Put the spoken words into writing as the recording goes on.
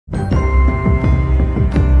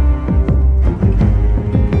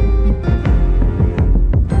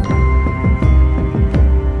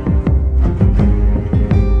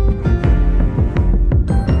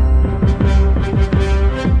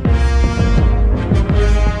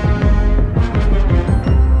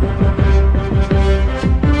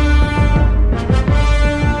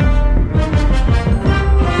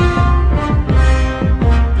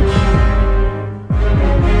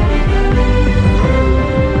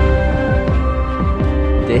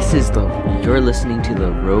You're listening to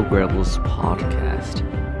the Rogue Rebels podcast.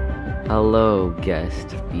 Hello, guest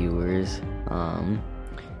viewers,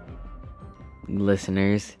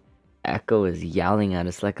 listeners. Echo is yelling at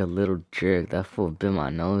us like a little jerk. That fool bit my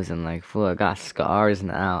nose and fool, I got scars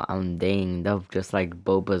now. I'm danged up just like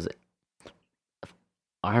Boba's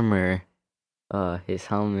armor, his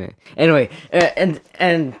helmet. Anyway,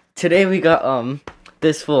 and today we got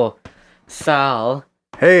this fool, Sal.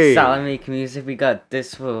 Hey, Sal make music. We got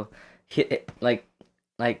this fool. He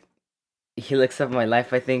looks up my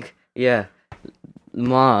life. I think. Yeah,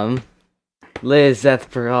 Mom, Liz,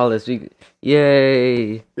 Seth Perales.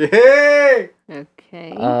 Yay! Yay!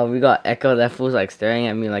 Okay. We got Echo. That fool's staring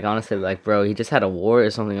at me honestly bro, he just had a war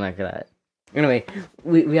or something like that. Anyway,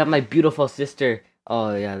 we have my beautiful sister.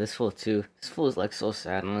 Oh yeah, this fool too. This fool is so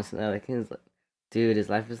sad. Honestly, dude, his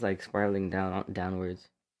life is spiraling downwards.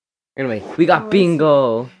 Anyway, we got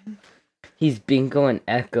Bingo. He's Bingo and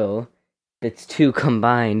Echo. That's two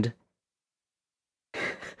combined.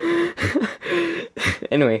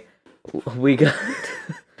 Anyway, we got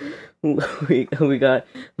we got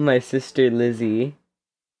my sister Lizzie.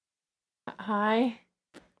 Hi.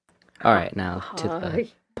 All right, now to the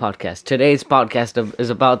podcast. Today's podcast is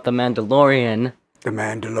about the Mandalorian. The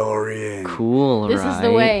Mandalorian. Cool, This right? is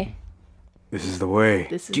the way. This is the way.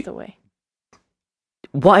 This is the way.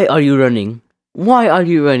 Why are you running? Why are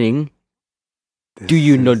you running? Do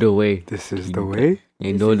you know the way? This is the way?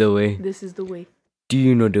 You know the way. This is the way. Do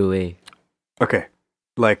you know the way? Okay.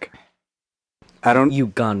 I don't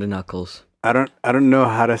Uganda knuckles. I don't know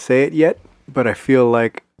how to say it yet, but I feel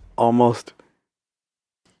like almost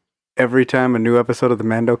every time a new episode of The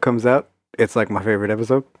Mando comes out, it's my favorite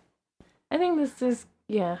episode. I think this is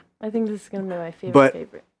going to be my But-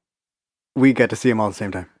 favorite. We get to see them all at the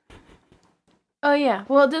same time. Oh yeah.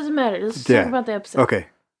 Well, it doesn't matter. Let's Yeah. talk about the episode. Okay.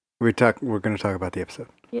 We're going to talk about the episode.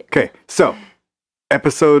 Yeah. Okay. So,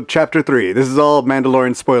 chapter 3. This is all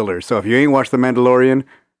Mandalorian spoilers. So if you ain't watched The Mandalorian,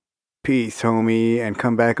 peace, homie, and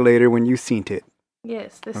come back later when you seen it.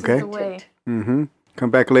 Yes, this Okay. is the way. Mm-hmm.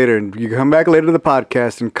 Come back later, and you come back later to the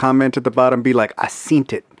podcast and comment at the bottom, be like, I seen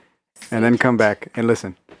it. And then come back and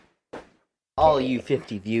listen. All you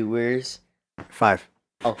 50 viewers. 5.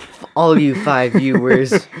 Oh, all you 5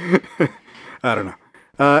 viewers. I don't know.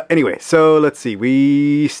 Anyway, so let's see.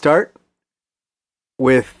 We start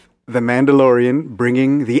with the Mandalorian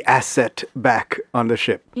bringing the asset back on the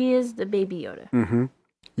ship. He is the baby Yoda. Mm-hmm.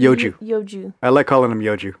 Yoju. Yoju. I like calling him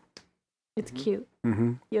Yoju. It's cute.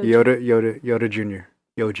 Mm-hmm. Yoju. Yoda Jr.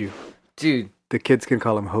 Yoju. Dude, The kids can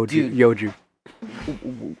call him Dude. Yoju.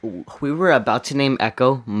 we were about to name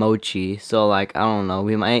Echo Mochi, so I don't know.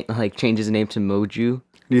 We might change his name to Moju.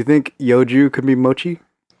 Do you think Yoju could be Mochi?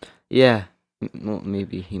 Yeah, well,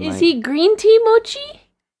 maybe he might. Is he green tea mochi?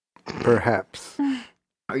 Perhaps.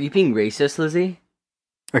 Are you being racist, Lizzie?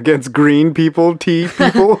 Against green people, tea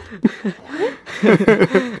people?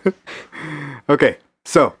 Okay,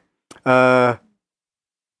 so,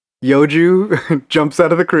 Yoju jumps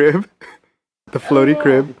out of the crib, the floaty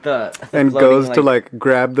crib, and goes to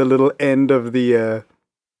grab the little end of the,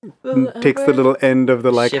 takes the little end of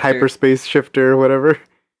the Shifter. hyperspace shifter or whatever.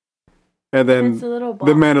 And then It's a little ball.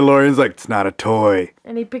 the Mandalorian's like, it's not a toy.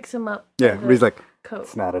 And he picks him up. Yeah, by but he's the like, coat.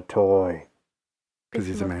 it's not a toy. Because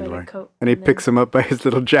Picks he's a him up by the Mandalorian. coat, And he then- picks him up by his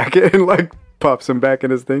little jacket and pops him back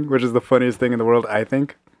in his thing, which is the funniest thing in the world, I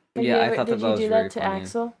think. Have Yeah, you I ever- thought that Did that you was do very that to funny.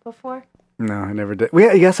 Axel before? No, I never did.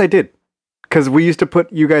 Well, yes, I did. Because we used to put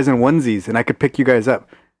you guys in onesies and I could pick you guys up.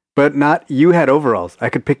 But not, you had overalls. I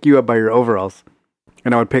could pick you up by your overalls.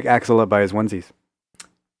 And I would pick Axel up by his onesies.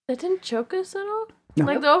 That didn't choke us at all? No.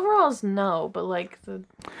 The overalls, no, but the...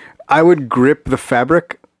 I would grip the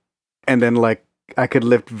fabric and then I could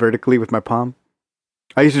lift vertically with my palm.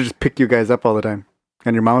 I used to just pick you guys up all the time.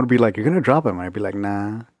 And your mom would be like, you're going to drop him. I'd be like,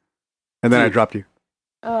 nah. And then I Dude. dropped you.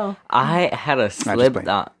 Oh. I had a just slip playing.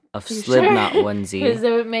 knot, a You slip sure? knot Because onesie.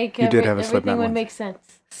 it would make You did have a everything Slipknot would onesie. make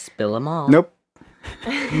sense. Spill them all. Nope.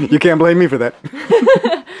 You can't blame me for that.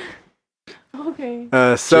 Okay.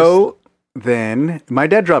 So then my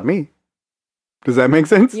dad dropped me. Does that make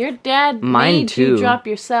sense? Your dad Mine made too. you drop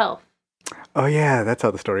yourself. Oh, yeah. That's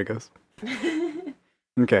how the story goes.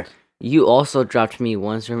 Okay. You also dropped me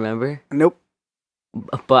once, remember? Nope.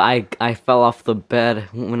 But I fell off the bed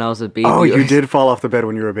when I was a baby. Oh, you did fall off the bed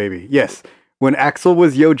when you were a baby. Yes. When Axel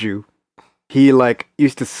was Yoju, he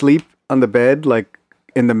used to sleep on the bed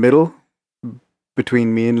in the middle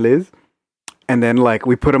between me and Liz. And then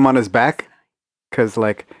we put him on his back cuz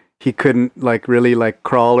he couldn't really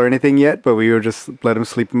crawl or anything yet, but we would just let him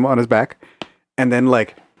sleep on his back. And then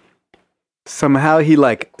somehow he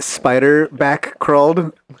like spider back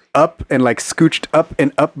crawled up and like scooched up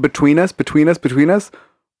and up between us,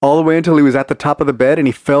 all the way until he was at the top of the bed and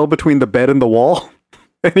he fell between the bed and the wall.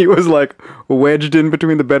 And he was like wedged in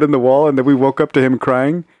between the bed and the wall. And then we woke up to him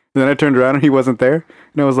crying. And then I turned around and he wasn't there.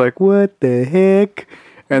 And I was like, what the heck?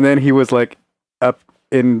 And then he was like up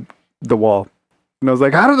in the wall. And I was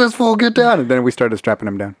like, how did this fool get down? And then we started strapping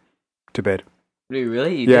him down to bed. Wait,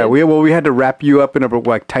 really? You Yeah, did? we had to wrap you up in a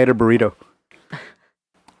like tighter burrito.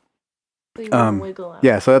 So you wouldn't wiggle out.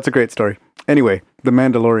 Yeah, so that's a great story. Anyway, the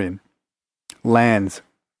Mandalorian lands,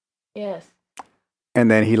 Yes. and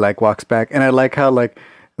then he like walks back, and I like how like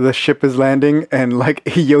the ship is landing, and like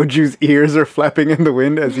Yoju's ears are flapping in the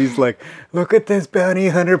wind as he's like, "Look at this bounty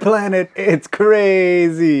hunter planet! It's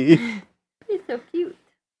crazy." He's so cute.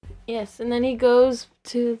 Yes, and then he goes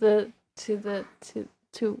to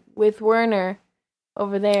with Werner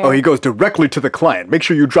over there. Oh, he goes directly to the client. Make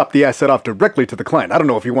sure you drop the asset off directly to the client. I don't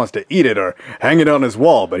know if he wants to eat it or hang it on his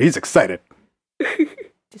wall, but he's excited.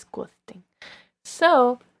 Disgusting.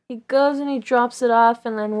 So he goes and he drops it off,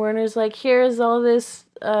 and then Werner's like, "Here's all this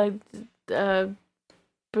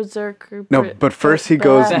berserker." No, but first he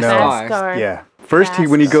goes. No, Beskar. yeah. First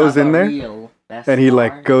when he goes in there. Real And he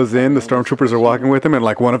like goes in, the stormtroopers are walking with him, and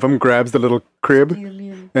like one of them grabs the little crib,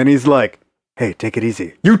 and he's like, "Hey, take it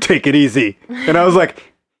easy. You take it easy." And I was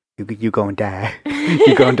like, "You gonna die.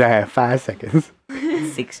 You gonna die in 5 seconds."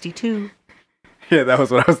 62. Yeah, that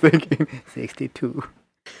was what I was thinking. 62.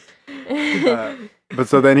 But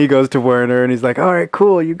so then he goes to Werner, and he's like, "All right,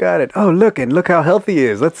 cool, you got it. Oh, look how healthy he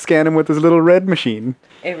is. Let's scan him with this little red machine."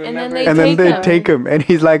 Hey, remember? they And then they him. take him, and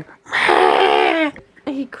he's like,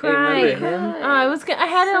 He cried. remember him? Oh, I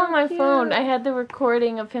had it on my phone. I had the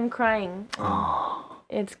recording of him crying.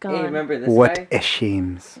 It's gone. Hey, remember this "What guy? a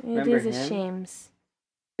shames." It Remember is a him? shames.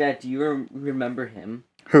 Dad, do you remember him?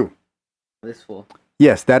 Who? This fool.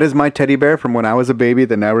 Yes, that is my teddy bear from when I was a baby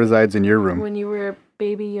that now resides in your room. When you were a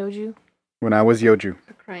baby Yoju. When I was Yoju.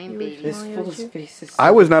 A crying You baby. This Oh, fool's Yoju. face is. I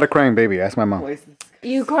was not a crying baby. Ask my mom.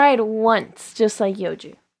 You cried once, just like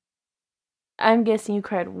Yoju. I'm guessing you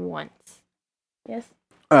cried once. Yes?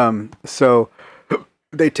 So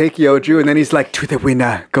they take Yoju, and then he's like, "To the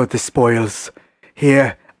winner go the spoils.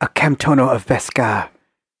 Here, a Camtono of Beskar."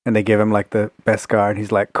 And they give him like the Beskar, and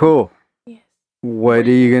he's like, "Cool. Yes. What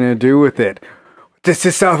are you gonna do with it?" "This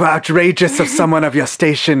is so outrageous of someone of your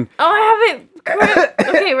station." Oh, I have it!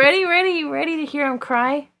 Okay, ready? You ready to hear him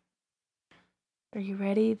cry? Are you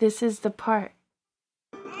ready? This is the part.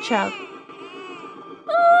 Child.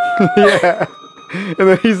 Yeah. And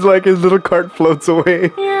then he's like, his little cart floats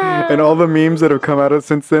away. Yeah. And all the memes that have come out of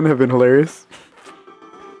since then have been hilarious.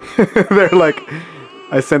 They're like,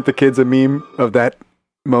 I sent the kids a meme of that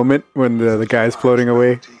moment when the guy's floating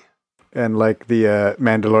away. And like the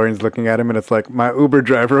Mandalorian's looking at him, and it's like my Uber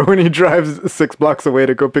driver when he drives 6 blocks away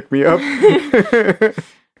to go pick me up.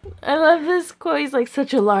 I love this quote. He's like,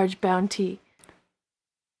 such a large bounty.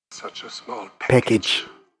 Such a small Package.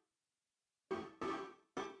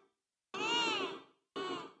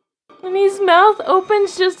 And his mouth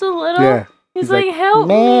opens just a little. Yeah. He's like, help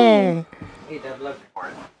me. Hey, Dad, look.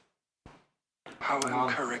 How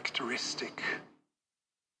uncharacteristic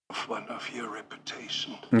of one of your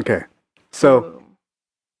reputation. Okay. So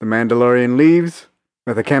the Mandalorian leaves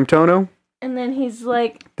with a Camtono. And then he's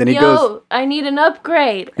like, Then he yo, goes- I need an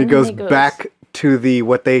upgrade. He And goes then back to the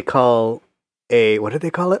what they call what did they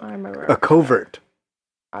call it? Armor. A covert.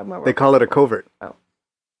 They call it a covert. Oh.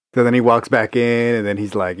 So then he walks back in, and then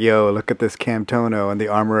he's like, "Yo, look at this Camtono," and the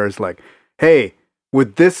armorer's like, "Hey,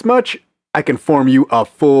 with this much, I can form you a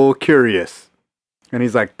full Curious." And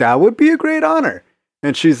he's like, "That would be a great honor."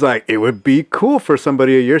 And she's like, "It would be cool for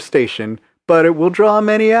somebody at your station, but it will draw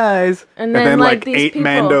many eyes." And then, like, these 8 people-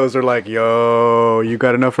 Mandos are like, "Yo, you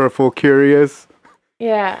got enough for a full Curious?"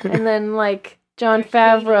 Yeah, and then like Jon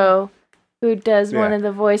Favreau, who does one Yeah. of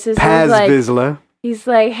the voices, Paz he's like, Vizsla. he's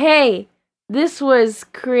like, hey, this was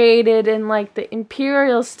created in like the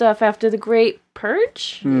Imperial stuff after the Great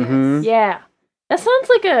Purge. Mm-hmm. Yeah, that sounds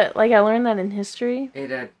like I learned that in history. Hey,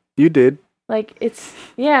 Dad. You did. Like it's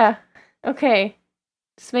okay,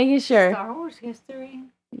 just making sure. Star Wars history.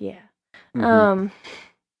 Yeah. Mhm.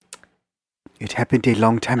 It happened a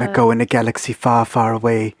long time ago in a galaxy far, far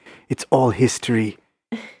away. It's all history.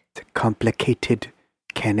 It's a complicated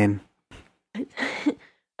canon.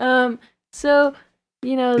 So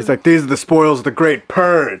He's like, these are the spoils of the Great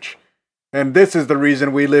Purge. And this is the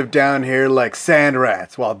reason we live down here like sand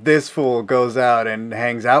rats, while this fool goes out and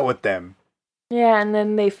hangs out with them. yeah, and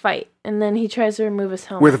then they fight, and then he tries to remove his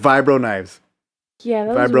helmet With vibro knives. Yeah,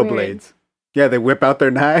 that was Vibro weird. blades. Yeah, they whip out their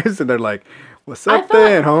knives and they're like, What's up thought-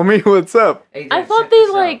 then, homie? What's up? Hey, I Dad, thought check they this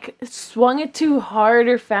out. like swung it too hard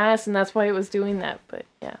or fast, and that's why it was doing that. But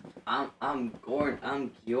yeah, I'm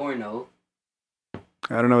Giorno.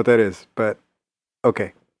 I don't know what that is, but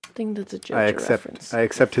okay. I think that's a JoJo I accept. reference. I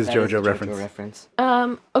accept his That is a JoJo reference.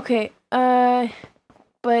 Okay.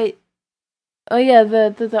 But oh yeah,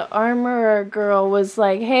 the armorer girl was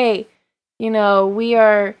like, hey, you know, we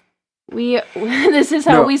this is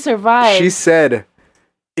how No, we survive. She said,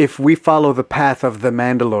 "If we follow the path of the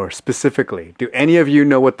Mandalore specifically, do any of you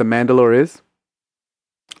know what the Mandalore is?"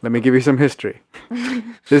 Let me give you some history.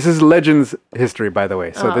 This is Legends history, by the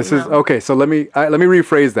way. So Oh, this is no. okay. So let me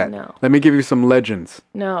rephrase that. No. Let me give you some legends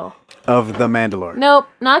No. of the Mandalore. Nope,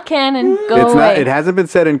 not canon. Go It's away. not. It hasn't been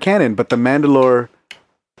said in canon, but the Mandalore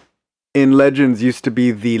in Legends used to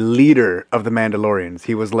be the leader of the Mandalorians.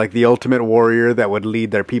 He was like the ultimate warrior that would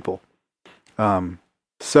lead their people.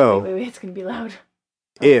 So Wait, it's gonna be loud.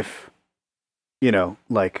 if you know,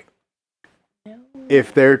 like,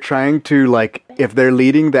 if they're trying to like, if they're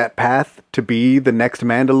leading that path to be the next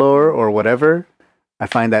Mandalore or whatever, I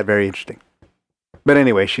find that very interesting. But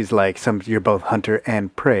anyway, she's like, you're both hunter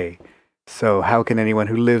and prey. So how can anyone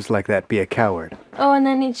who lives like that be a coward? Oh, and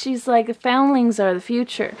then she's like, the foundlings are the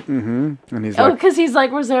future. Mm-hmm. And he's Oh, like, because he's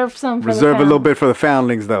like, reserve some for reserve a the little bit for the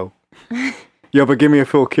foundlings, though. Yo, but give me a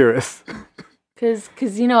full curious.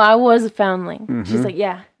 Because, you know, I was a foundling. She's Mhm. like,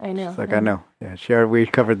 yeah, I know. It's like, I know. Yeah, we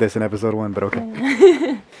covered this in episode 1, but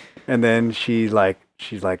okay. And then she's like,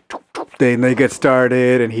 then they get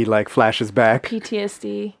started, and he like flashes back.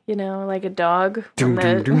 PTSD, you know, like a dog Dum,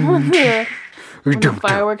 when dum, dum. when the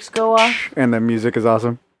fireworks go off. And the music is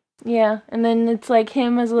awesome. Yeah, and then it's like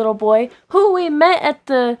him as a little boy who we met at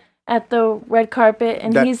the red carpet,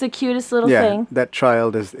 and That- he's the cutest little Yeah, thing. that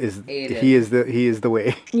child is Aiden. he is the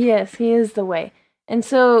way. Yes, he is the way. And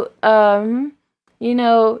so, you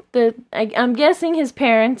know, I'm guessing his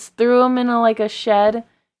parents threw him in a shed,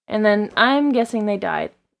 and then I'm guessing they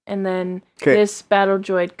died. And then 'Kay. this battle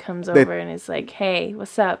droid comes They- over and is like, "Hey,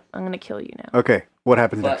 what's up? I'm gonna kill you now." Okay, what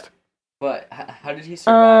happens next? But how did he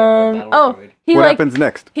survive the battle Oh, droid? he What like happens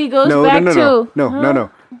next? he goes No, back no, to no.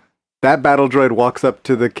 That battle droid walks up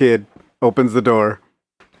to the kid, opens the door.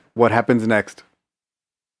 What happens next?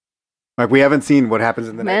 Like, we haven't seen what happens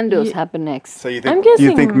in the next. Mandos Ye- happen next. So you I'm think you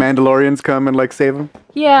guessing- think Mandalorians come and like save him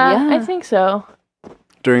Yeah, I Yeah. think so.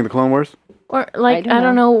 during the Clone Wars? Or like don't I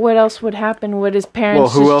don't know what else would happen. Would his parents Well,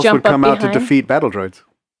 who just else jump would come up out to behind? defeat battle droids?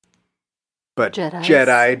 But Jedis.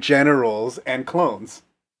 Jedi, generals, and clones.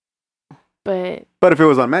 But But if it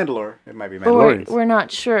was on Mandalore, it might be but we're, Mandalorians. we're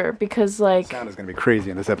not sure because like Sound is going to be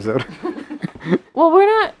crazy in this episode. well we're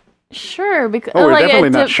not sure because Oh, we're like definitely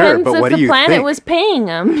it not sure, depends but if what do the you planet think? was paying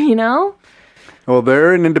them, you know. Well,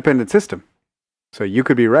 they're an independent system. So you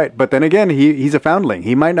could be right. But then again, he's a foundling.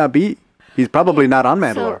 He might not be. He's probably not on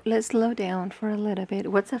Mandalore. So let's slow down for a little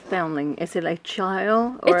bit. What's a foundling? Is it like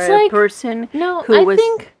child or It's a like- person No, who I was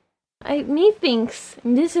think methinks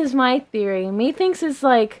and this is my theory. Methinks is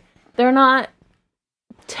like they're not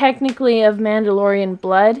technically of Mandalorian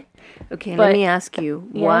blood. Okay, But- let me ask you,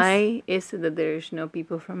 Yes. why is it that there's no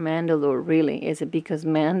people from Mandalore, really? Is it because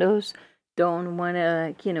Mandos don't want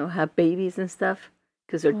to, have babies and stuff?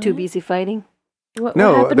 Because they're too What? busy fighting? What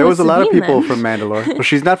No, happened there with was a lot of Sabine, people then? from Mandalore. Well,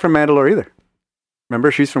 she's not from Mandalore either.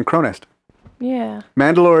 Remember, she's from Cronest. Yeah.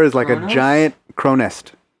 Mandalore is like a Kronos? giant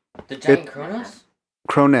Cronest. The giant Kronos?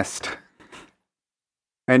 Cronest.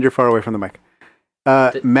 And you're far away from the mic.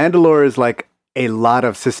 The- Mandalore is like a lot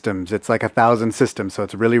of systems. It's like 1,000 systems, so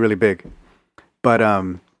it's really, really big. But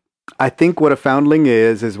I think what a foundling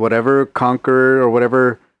is whatever conqueror or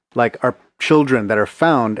whatever like are children that are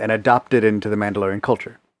found and adopted into the Mandalorian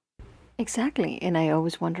culture. Exactly, and I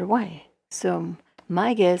always wonder why. So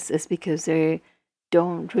my guess is because they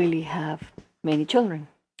don't really have many children.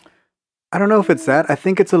 I don't know if it's that. I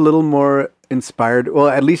think it's a little more inspired. Well,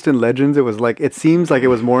 at least in Legends, it was like it seems like it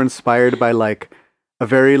was more inspired by like a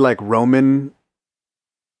very like Roman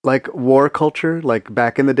like war culture. Like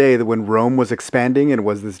back in the day, when Rome was expanding and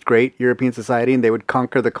was this great European society, and they would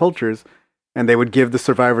conquer the cultures, and they would give the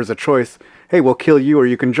survivors a choice. Hey, we'll kill you, or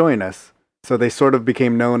you can join us. So they sort of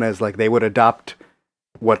became known as like they would adopt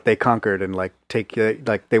what they conquered and like take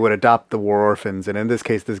like they would adopt the war orphans. And in this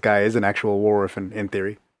case, this guy is an actual war orphan in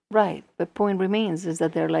theory. Right, but point remains is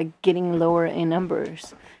that they're like getting lower in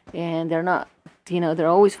numbers, and they're not, they're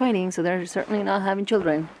always fighting, so they're certainly not having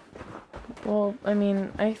children. Well, I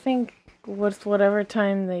mean, I think with whatever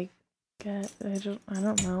time they get, I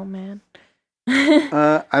don't know, man.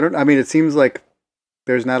 I mean, it seems like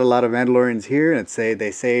there's not a lot of Mandalorians here, and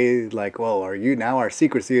they say like, well, our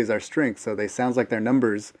secrecy is our strength. So they sounds like their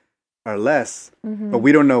numbers are less, Mhm. but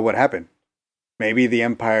we don't know what happened. Maybe the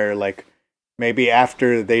Empire, like, maybe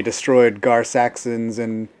after they destroyed Gar Saxons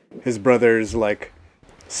and his brothers, like,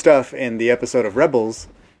 stuff in the episode of Rebels,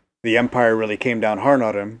 the Empire really came down hard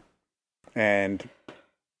on him. And,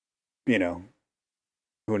 you know,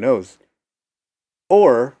 who knows?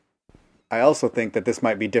 Or, I also think that this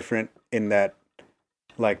might be different in that,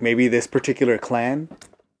 like, maybe this particular clan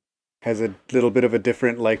has a little bit of a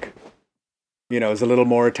different, like, you know, is a little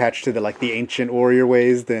more attached to the, like, the ancient warrior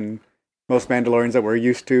ways than most Mandalorians that we're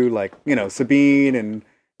used to. Like, you know, Sabine and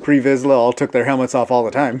Pre Vizsla all took their helmets off all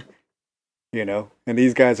the time. You know, and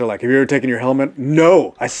these guys are like, have you ever taken your helmet?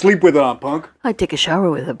 No, I sleep with it on, punk. I take a shower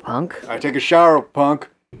with a punk. I take a shower, punk.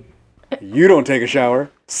 You don't take a shower,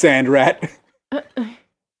 sand rat.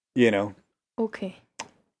 You know. Okay.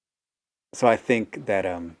 So I think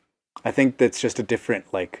that's just a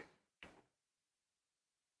different, like,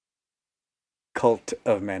 cult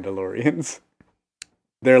of Mandalorians.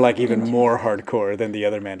 They're, like, even more hardcore than the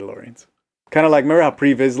other Mandalorians. Kind of like, remember how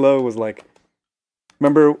Pre Vizsla was like,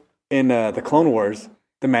 remember in the Clone Wars,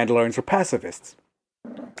 the Mandalorians were pacifists.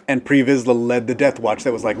 And Pre Vizsla led the Death Watch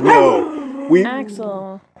that was like, no, we...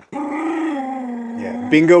 Axel. Yeah,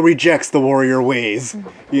 Bingo rejects the warrior ways.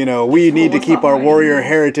 You know, we need to keep our warrior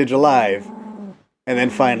heritage alive. And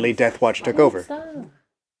then finally, Death Watch took over.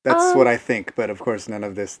 That's what I think, but of course none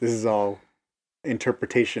of this. This is all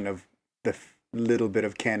interpretation of the little bit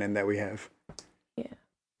of canon that we have.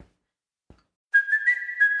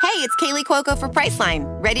 Hey, it's Kaylee Cuoco for Priceline.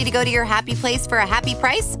 Ready to go to your happy place for a happy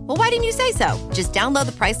price? Well, why didn't you say so? Just download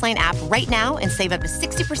the Priceline app right now and save up to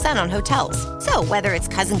 60% on hotels. So whether it's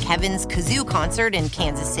Cousin Kevin's Kazoo Concert in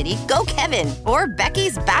Kansas City, go Kevin, or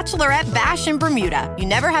Becky's Bachelorette Bash in Bermuda, you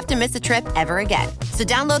never have to miss a trip ever again. So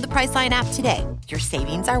download the Priceline app today. Your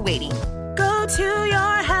savings are waiting. Go to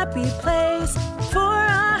your happy place for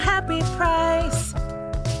a happy price.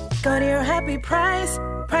 Go to your happy price,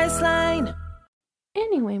 Priceline.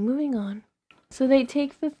 Anyway, moving on. So they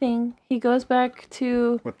take the thing. He goes back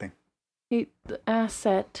to What thing? the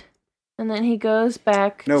asset, and then he goes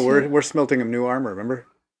back. No, to, we're smelting him new armor. Remember,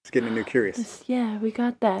 he's getting a new Curious. Yeah, we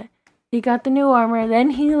got that. He got the new armor.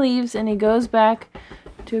 Then he leaves and he goes back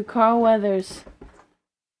to Carl Weathers.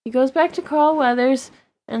 He goes back to Carl Weathers,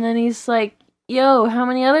 and then he's like, "Yo, how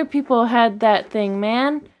many other people had that thing,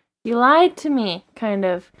 man? You lied to me, kind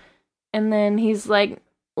of." And then he's like,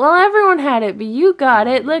 "Well, everyone had it, but you got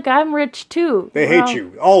it. Look, I'm rich too." They hate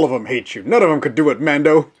you. All of them hate you. None of them could do it,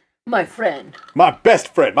 Mando. My friend. My best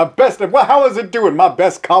friend. My best... Well, how is it doing? My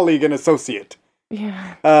best colleague and associate.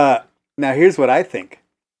 Yeah. Now, here's what I think.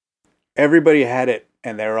 Everybody had it,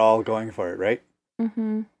 and they're all going for it, right?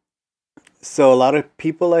 Mm-hmm. So a lot of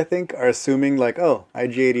people, I think, are assuming, like, oh,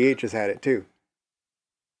 IG-88 just had it too.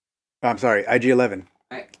 I'm sorry, IG-11.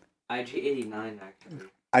 IG-89, actually.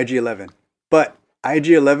 IG-11. But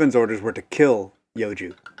IG-11's orders were to kill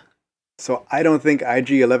Yoju. So I don't think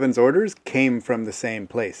IG-11's orders came from the same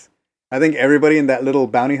place. I think everybody in that little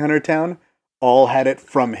bounty hunter town all had it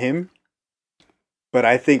from him. But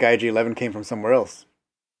I think IG-11 came from somewhere else.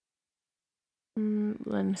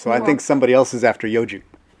 So I think somebody else is after Yoju.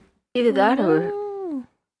 Either that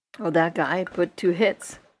or that guy put 2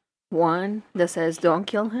 hits. One that says don't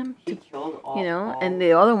kill him, He killed all, you know, and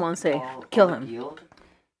the other one say kill him.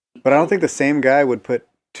 But I don't think the same guy would put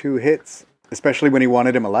 2 hits, especially when he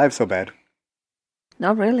wanted him alive so bad.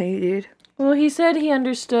 Not really, dude. Well, he said he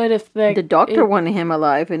understood if The doctor wanted him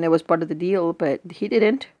alive, and it was part of the deal, but he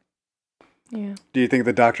didn't. Yeah. Do you think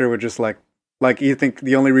the doctor would just like you think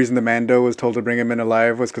the only reason the Mando was told to bring him in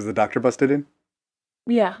alive was because the doctor busted in?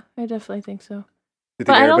 Yeah, I definitely think so. You But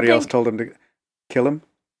think I don't everybody else think- told him to kill him?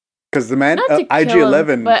 Because the man Not to kill him,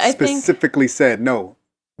 IG-11 but I think- specifically said no,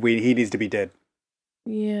 he needs to be dead.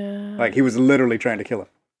 Yeah. Like he was literally trying to kill him.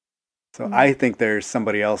 So I think there's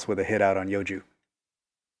somebody else with a hit out on Yoju.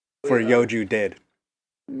 For Yoju dead.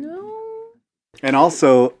 No. And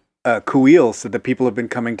also, Kuil said that people have been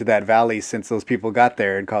coming to that valley since those people got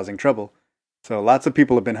there and causing trouble. So lots of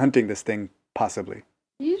people have been hunting this thing, possibly.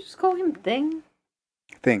 You just call him thing?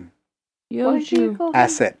 Thing. Why did you Yoju. call him?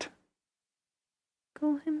 Asset.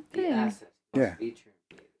 Call him The thing. assets. Yeah.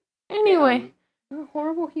 Anyway. You're a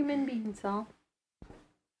horrible human being, Sal.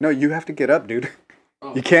 No, you have to get up, dude.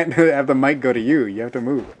 Oh. You can't have the mic go to you. You have to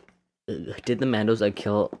move. Did the Mandos like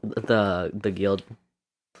kill the guild?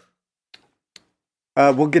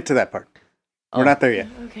 We'll get to that part. We're Oh. not there yet.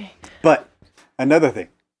 Okay. But another thing.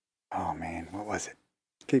 Oh man, what was it?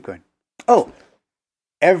 Keep going. Oh,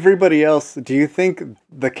 everybody else. Do you think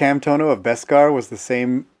the Camtono of Beskar was the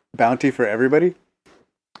same bounty for everybody?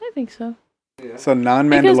 I think so. So Because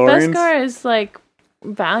non-Mandalorians. Beskar is like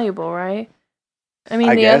valuable, right? I mean,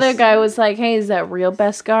 I the other guess. guy was like, "Hey, is that real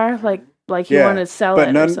Beskar?" Like he wanted to sell but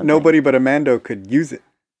it. Or something. nobody but a Mando could use it.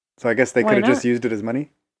 So I guess they Why could have just not? used it as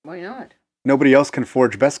money. Why not? Nobody else can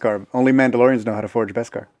forge Beskar. Only Mandalorians know how to forge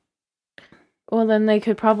Beskar. Well, then they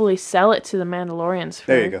could probably sell it to the Mandalorians for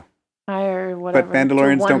There you go. higher whatever. But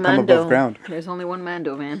Mandalorians One don't come Mando. above ground. There's only one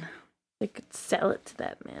Mando, man. They could sell it to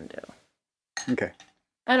that Mando. Okay.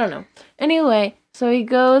 I don't know. Anyway, so he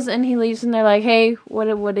goes and he leaves, and they're like, "Hey, what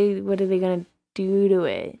are they gonna do to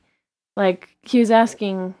it?" Like he was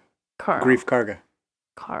asking Carl. Grief Karga.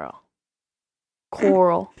 Coral.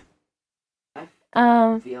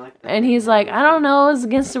 And he's like, "I don't know. It's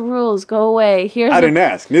against the rules. Go away. I didn't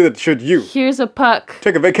ask. Neither should you. Here's a puck."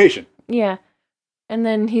 Take a vacation. Yeah. And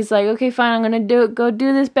then he's like, "Okay, fine. I'm gonna go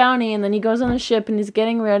do this bounty." And then he goes on the ship and he's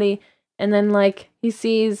getting ready. And then like he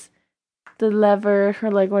sees the lever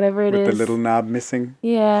or like whatever it is. With the little knob missing.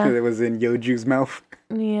 Yeah. That was in Yoju's mouth.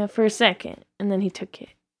 Yeah, for a second. And then he took it.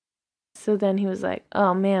 So then he was like,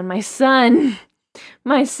 "Oh man, my son.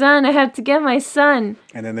 My son. I have to get my son."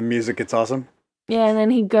 And then the music gets awesome. Yeah, and then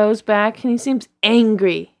he goes back and he seems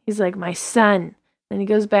angry. He's like, "My son." Then he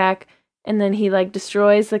goes back and then he like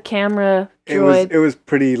destroys the camera droid. It was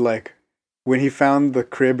pretty like when he found the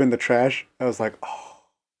crib in the trash, I was like, "Oh,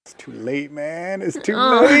 it's too late, man. It's too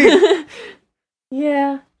late."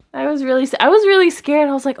 Yeah. I was really scared.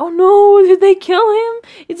 I was like, "Oh no, did they kill him?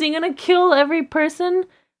 Is he gonna kill every person?"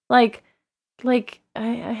 Like I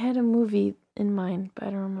had a movie in mind, but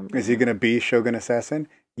I don't remember. Is he going to be Shogun Assassin?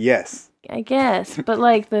 Yes. I guess, but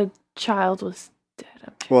like the child was dead.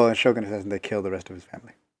 I'm sure. Well, in Shogun Assassin, they kill the rest of his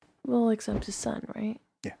family. Well, except his son, right?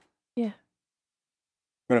 Yeah. Yeah.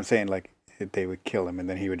 But I'm saying, like, they would kill him and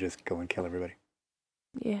then he would just go and kill everybody.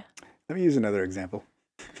 Yeah. Let me use another example.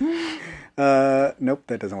 Nope,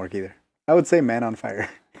 that doesn't work either. I would say Man on Fire.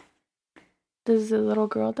 Does the little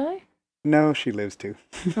girl die? No, she lives too.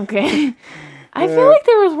 Okay. I feel like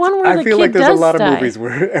there was one where the I feel kid like there's does a lot die. of movies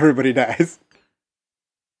where everybody dies.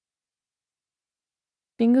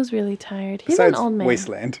 Bingo's really tired. He's Besides an old man.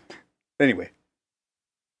 Wasteland. Anyway,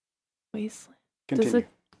 Wasteland. continue. Does the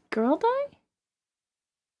girl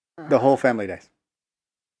die? The whole family dies.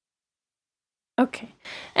 Okay.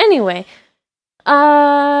 Anyway,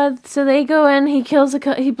 so they go in. He kills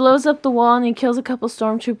he blows up the wall and he kills a couple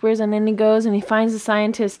stormtroopers. And then he goes and he finds the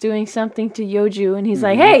scientist doing something to Yoju. And he's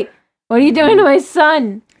like, "Hey, what are you doing to my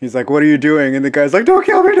son?" He's like, "What are you doing?" And the guy's like, "Don't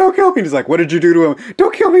kill me, don't kill me." And he's like, "What did you do to him?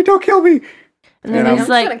 Don't kill me, don't kill me." And then And he's I'm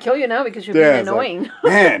like, just gonna kill you now because you're Yeah, being it's like, annoying.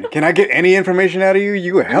 "Man, can I get any information out of you?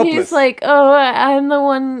 You are helpless." he's like, "Oh,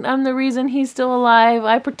 I'm the reason he's still alive.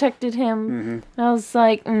 I protected him." Mm-hmm. I was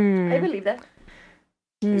like, I believe that.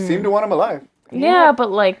 You seem to want him alive. Yeah,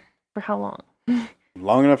 but like, for how long?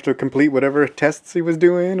 Long enough to complete whatever tests he was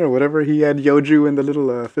doing or whatever he had Yoju in the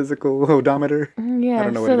little physical odometer. Yeah, I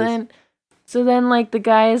don't know so what it is. so then like the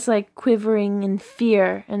guy is like quivering in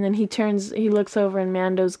fear, and then he looks over and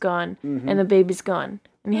Mando's gone, Mm-hmm. and the baby's gone,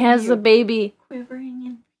 and he has the baby. Quivering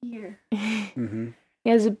in fear. Mm-hmm. He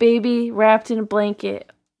has a baby wrapped in a blanket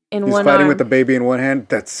in He's one fighting arm. with the baby in one hand.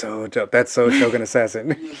 That's so dope. That's so Shogun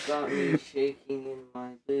Assassin. You got me shaking in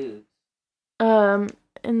my boots.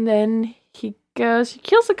 And then he kills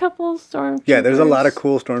a couple stormtroopers. Yeah, there's a lot of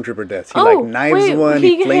cool stormtrooper deaths. He like knives one,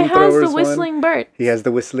 he has flamethrowers the one. whistling bird. He has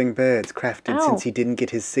the whistling birds crafted Ow. since he didn't get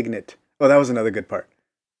his signet. Oh, that was another good part.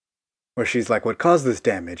 Where she's like, "What caused this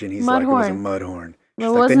damage?" And he's like, "It was a Mudhorn. mudhorn." She's It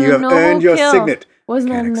like, "Then wasn't you a have noble earned your kill. signet."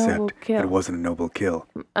 Wasn't Can't a accept. noble kill. It wasn't a noble kill.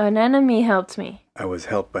 An enemy helped me. I was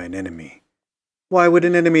helped by an enemy. Why would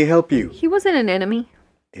an enemy help you? He wasn't an enemy.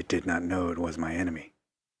 It did not know it was my enemy.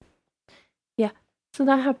 So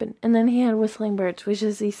that happened, and then he had whistling birds, which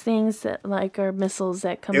is these things that like are missiles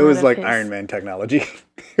that come. It was out like of his... Iron Man technology.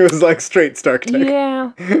 It was like straight Stark tech.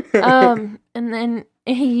 Yeah. And then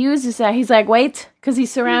he uses that. He's like, "Wait," because he's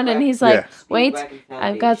surrounded. And he's like, Yeah. "Wait,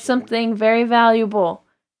 I've got something very valuable."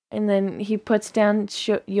 And then he puts down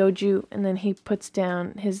Yoju, and then he puts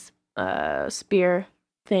down his spear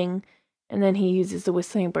thing, and then he uses the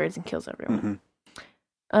whistling birds and kills everyone.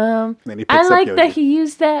 Then he picks I up like that Yoju. he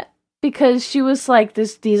used that because she was like,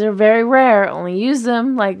 these are very rare. Only use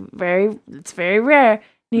them it's very rare. And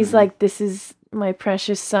he's like, "This is my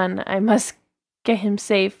precious son. I must get him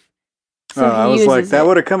safe." So I he was like, uses that it.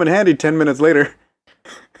 would have come in handy 10 minutes later.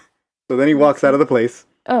 So then he walks out of the place.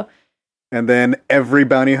 Oh. And then every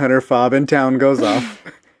bounty hunter fob in town goes off.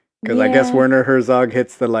 Because I guess Yeah. Werner Herzog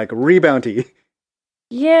hits the like rebounty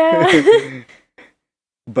Yeah.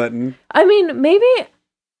 button. I mean, maybe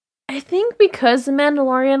I think because the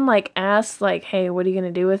Mandalorian like asked like, "Hey, what are you gonna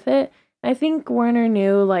do with it?" I think Werner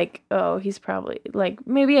knew, like, oh, he's probably, like,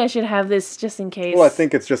 maybe I should have this just in case. Well, I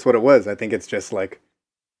think it's just what it was. I think it's just like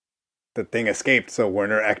the thing escaped, so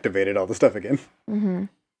Werner activated all the stuff again. Mm-hmm.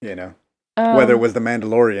 You know, whether it was the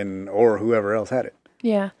Mandalorian or whoever else had it.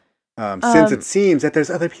 Yeah. Since it seems that there's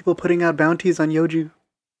other people putting out bounties on Yoju.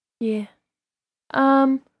 Yeah.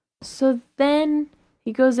 So then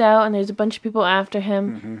he goes out and there's a bunch of people after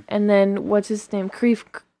him. And then, what's his name? Grief.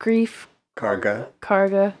 Karga.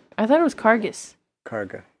 I thought it was Kargas.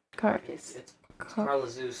 Karga. It's Carla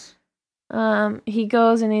Zeus. He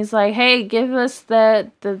goes and he's like, hey, give us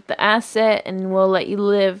the asset and we'll let you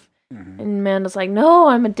live. And Mando's like, no,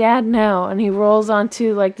 I'm a dad now. And he rolls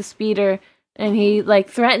onto, like, the speeder and he, like,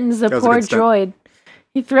 threatens the poor droid.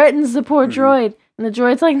 He threatens the poor droid. And the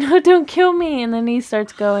droid's like, no, don't kill me. And then he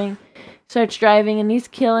starts driving, and he's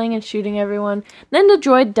killing and shooting everyone. Then the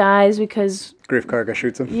droid dies because... Grief Karga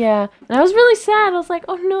shoots him. Yeah. And I was really sad. I was like,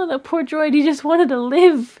 oh no, that poor droid, he just wanted to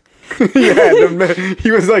live. Yeah,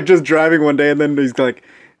 he was, like, just driving one day, and then he's like,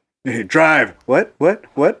 hey, drive. What?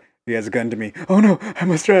 He has a gun to me. Oh no, I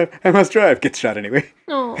must drive. Gets shot anyway.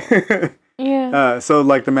 Oh. Yeah. So,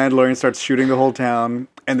 like, the Mandalorian starts shooting the whole town,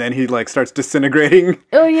 and then he, like, starts disintegrating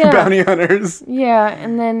bounty hunters. Yeah,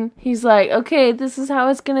 and then he's like, okay, this is how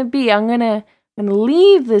it's gonna be. I'm gonna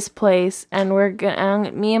leave this place, and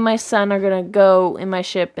me and my son are gonna go in my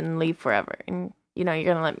ship and leave forever. And, you know,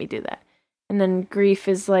 you're gonna let me do that. And then Grief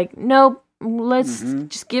is like, nope, let's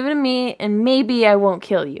just give it to me, and maybe I won't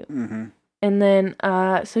kill you. And then,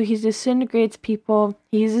 so he disintegrates people.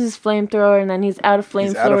 He uses his flamethrower, and then he's out of flamethrower.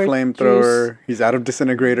 He's out of flamethrower. He's out of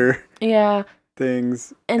disintegrator. Yeah.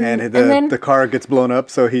 Things. And then the car gets blown up,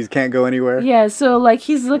 so he can't go anywhere. Yeah, so, like,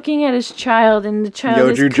 he's looking at his child, and the child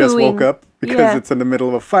is cooing. Yoju just woke up because it's in the middle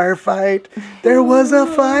of a firefight. There was a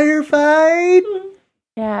firefight!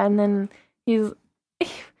 Yeah, and then he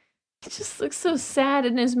just looks so sad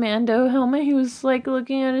in his Mando helmet. He was, like,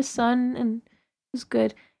 looking at his son, and it was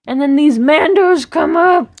good. And then these Mandos come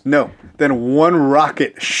up. No. Then one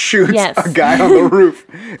rocket shoots a guy on the roof.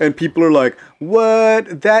 And people are like,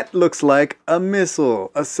 what? That looks like a missile.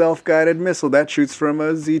 A self-guided missile that shoots from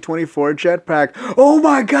a Z-24 jetpack. Oh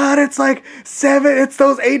my god, it's like 7. It's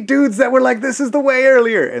those 8 dudes that were like, this is the way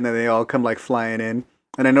earlier. And then they all come like flying in.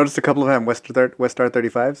 And I noticed a couple of them Westar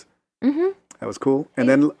 35s. That was cool. And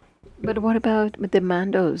then... But what about with the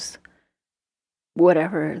Mandos?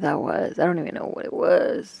 Whatever that was. I don't even know what it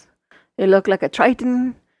was. It looked like a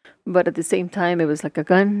Triton, but at the same time, it was like a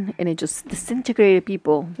gun, and it just disintegrated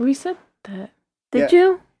people. We said that. Did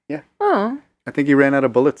you? Yeah. Oh. I think he ran out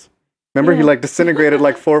of bullets. Remember, he like disintegrated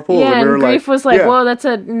like 4 fools. Yeah, and we were Grief was like, whoa, that's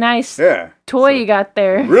a nice toy you got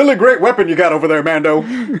there. Really great weapon you got over there, Mando.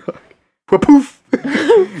 Poof.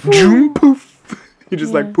 Joom, poof. He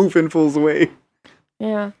just like poofing fools away.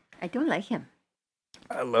 Yeah. I don't like him.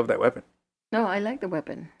 I love that weapon. No, I like the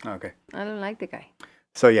weapon. Okay. I don't like the guy.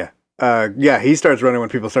 So he starts running when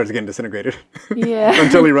people start getting disintegrated. Yeah.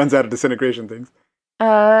 Until he runs out of disintegration things.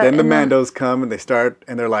 Then the Mandos come and they start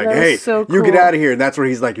and they're like, hey, you get out of here. And that's where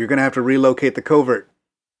he's like, you're going to have to relocate the covert.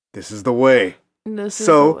 This is the way. This is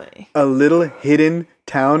the way. A little hidden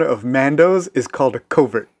town of Mandos is called a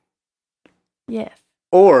covert. Yes.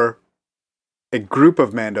 Or a group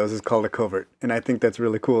of Mandos is called a covert. And I think that's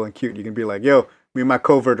really cool and cute. You can be like, yo, me and my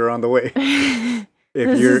covert are on the way.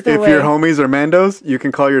 If your homies are Mandos, you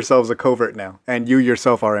can call yourselves a covert now. And you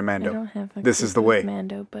yourself are a Mando. I don't have a this is the way.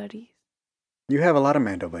 Mando buddies. You have a lot of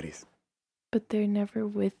Mando buddies. But they're never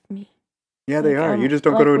with me. Yeah, they are. You just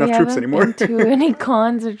don't go to enough troops anymore. We haven't been to any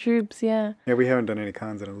cons or troops, yeah. Yeah, we haven't done any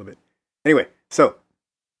cons in a little bit. Anyway, so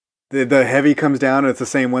the heavy comes down, and it's the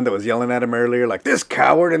same one that was yelling at him earlier, like, this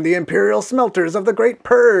coward and the Imperial smelters of the Great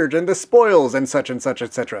Purge and the spoils and such,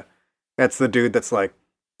 etc. That's the dude that's like,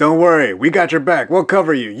 don't worry, we got your back. We'll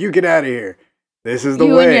cover you. You get out of here. This is the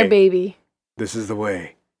way. You and your baby. This is the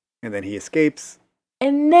way. And then he escapes.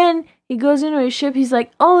 And then he goes into his ship. He's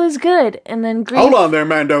like, all is good. And then Grief... Hold on there,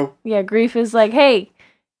 Mando. Yeah, Grief is like, hey,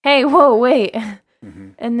 whoa, wait.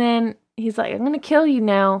 And then he's like, I'm going to kill you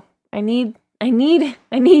now. I need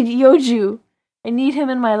Yoju. I need him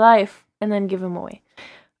in my life. And then give him away.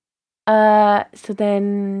 So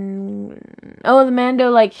then... Oh, the Mando,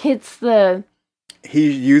 like, hits the...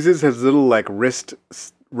 He uses his little, like, wrist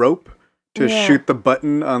rope to shoot the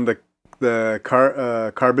button on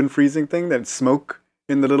the carbon freezing thing, that smoke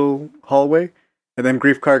in the little hallway. And then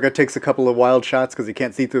Grief Karga takes a couple of wild shots because he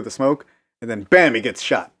can't see through the smoke. And then, bam, he gets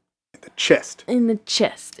shot in the chest. And then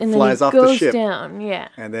flies he off goes the ship. Down, yeah.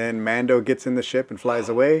 And then Mando gets in the ship and flies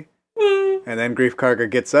away. And then Grief Karga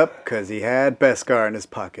gets up because he had Beskar in his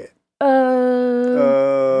pocket.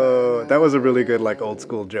 Oh, that was a really good, like, old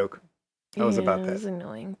school joke. I was about It that. was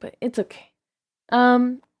annoying, but it's okay.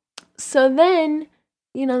 So then,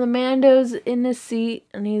 the Mando's in his seat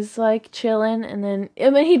and he's like chilling, and then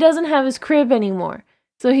he doesn't have his crib anymore,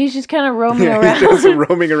 so he's just kind of roaming Yeah, he's just around.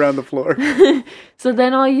 roaming around the floor. So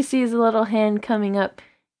then all you see is a little hand coming up,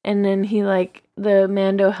 and then the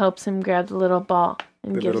Mando helps him grab the little ball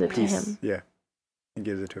and The gives little it piece. to him. Yeah. He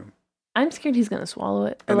gives it to him. I'm scared he's gonna swallow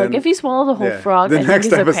it. But And like, then- if he swallows the whole Yeah. frog, The I next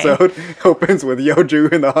think it's okay. episode opens with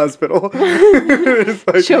Yoju in the hospital. It's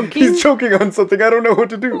like, Choking. he's choking on something. I don't know what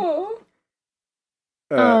to do.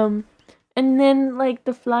 And then like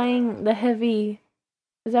the heavy.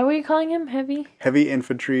 Is that what you're calling him? Heavy? Heavy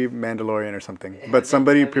infantry Mandalorian or something. Heavy- But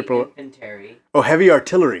somebody heavy people. infantry. Oh, heavy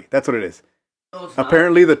artillery. That's what it is. No, it's not.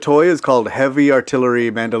 Apparently, the toy is called Heavy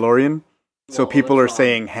Artillery Mandalorian. So Whoa, people are that's wrong.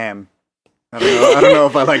 saying ham. I don't know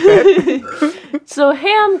if I like that. So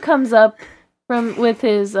Ham comes up with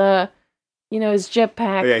his his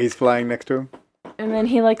jetpack, Oh, yeah, he's flying next to him. and then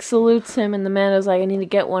he like salutes him, and the Mando's like, "I need to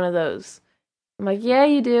get one of those." I'm like, "Yeah,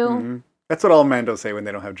 you do." Mhm. That's what all Mandos say when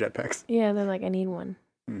they don't have jetpacks. Yeah, they're like, "I need one."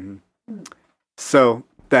 hmm So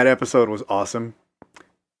that episode was awesome.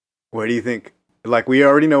 Where do you think? Like, we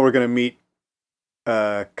already know we're gonna meet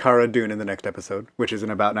Cara Dune in the next episode, which is in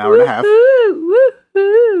about an hour and a half.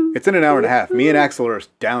 Woo-hoo! It's in an hour and a half. Me and Axel are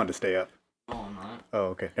down to stay up. No, I'm not. Oh,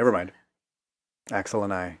 okay. Never mind. Axel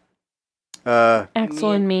and I.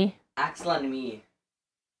 Axel and me. Axel and me.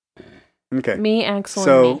 Okay. Me, Axel, and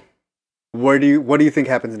So, me. what do you think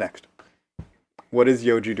happens next? What is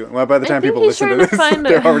Yoju doing? Well, by the I time think people he's listen to trying to this, find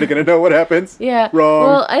they're a- already gonna know what happens. Yeah. Wrong.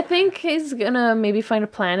 Well, I think he's gonna maybe find a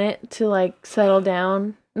planet to like settle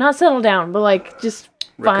down. Not settle down, but like just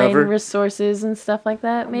find Recover? resources and stuff like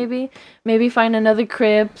that. Maybe find another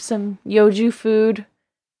crib, some Yoju food,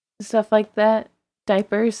 stuff like that.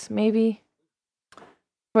 Diapers, maybe.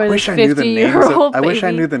 For I the wish I knew the names. year-old I wish I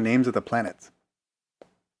baby. knew the names of the planets.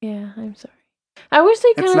 Yeah, I'm sorry. I wish they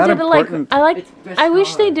It's kind not of did it like important. I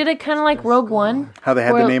wish they did it kind of like Rogue One. How they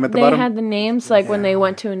had the where name at the they bottom. had the names like when they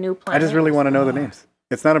went to a new I planet. just really want to know the names.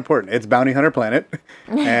 It's not important. It's Bounty Hunter Planet,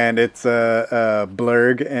 and it's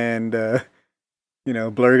Blurg and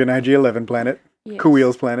Blurg and IG-11 Planet, Yes.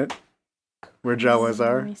 Kuwheel's Planet, where Jawas Let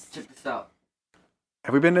are. me see. Check this out.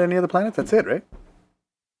 Have we been to any other planets? That's it, right?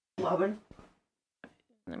 What?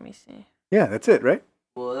 Let me see. Yeah, that's it, right?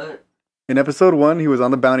 What? In episode 1, he was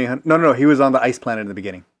on the bounty hunt. No, he was on the ice planet in the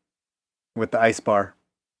beginning, with the ice bar,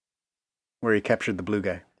 where he captured the blue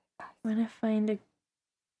guy. I want to find a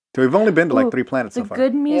So we've only been to like Ooh, 3 planets the so far.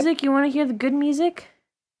 good music. You want to hear the good music?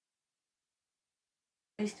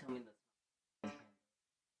 Please tell me this.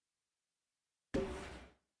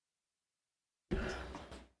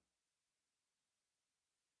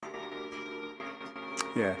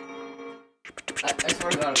 Yeah. I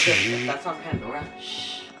swear to God, if that's not Pandora.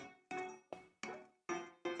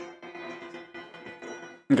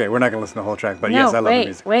 Okay, we're not gonna listen to the whole track, but no, yes, I love the wait,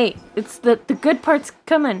 music. wait. It's the good part's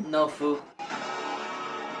coming. No, foo.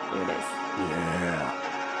 Here it is. Yeah.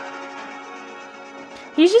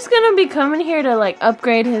 He's just gonna be coming here to like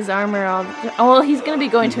upgrade his armor. Well, he's gonna be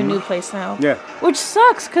going to a new place now. Yeah. Which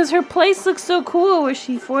sucks, cause her place looks so cool where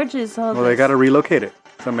she forges all Well, this. they gotta relocate it.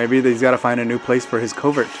 So maybe he's gotta find a new place for his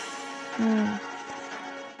covert.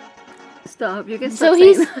 Stop. You can So stop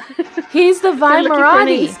he's saying that. he's the They're looking for an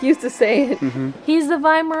Vimerati. excuse to say it. He's the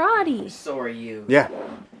Vimerati. So are you. Yeah.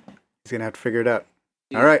 He's gonna have to figure it out.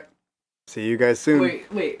 All right. See you guys soon.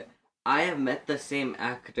 Wait. I have met the same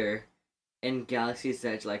actor in Galaxy's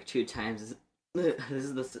Edge like 2 times.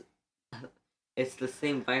 It's the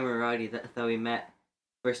same Vimerati that we met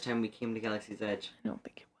first time we came to Galaxy's Edge. I don't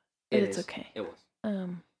think it was. But It it's is. okay. It was.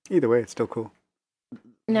 Either way, it's still cool.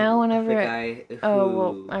 Now whenever The guy who, Oh,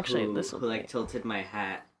 well, actually, who, this will who like be- tilted my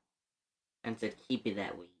hat and said, "Keep it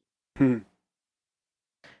that way."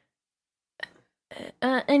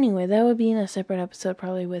 anyway, that would be in a separate episode,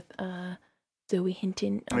 probably with Zoe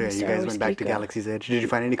Hinton. Oh on yeah, the you Star guys Wars went back to Geeko. Galaxy's Edge. Did you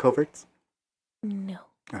find any coverts? No,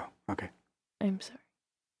 Oh, okay. I'm sorry.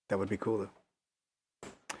 That would be cool though.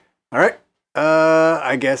 All right.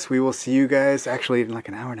 I guess we will see you guys actually in like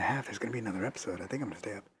an hour and a half. There's gonna be another episode. I think I'm gonna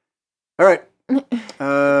stay up. All right.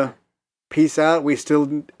 Peace out.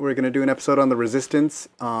 We're gonna do an episode on the Resistance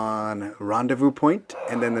on Rendezvous Point,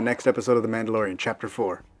 and then the next episode of The Mandalorian, Chapter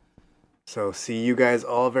 4. So see you guys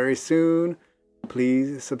all very soon.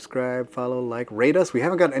 Please subscribe, follow, like, rate us. We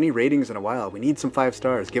haven't gotten any ratings in a while. We need some 5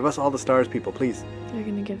 stars. Give us all the stars, people, please. They're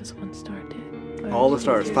gonna give us 1 star, dude. All the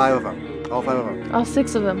stars, 5 of them. All 5 of them. All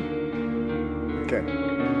 6 of them. Okay.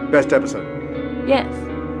 Best episode. Yes,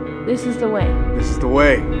 this is the way. This is the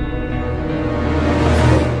way.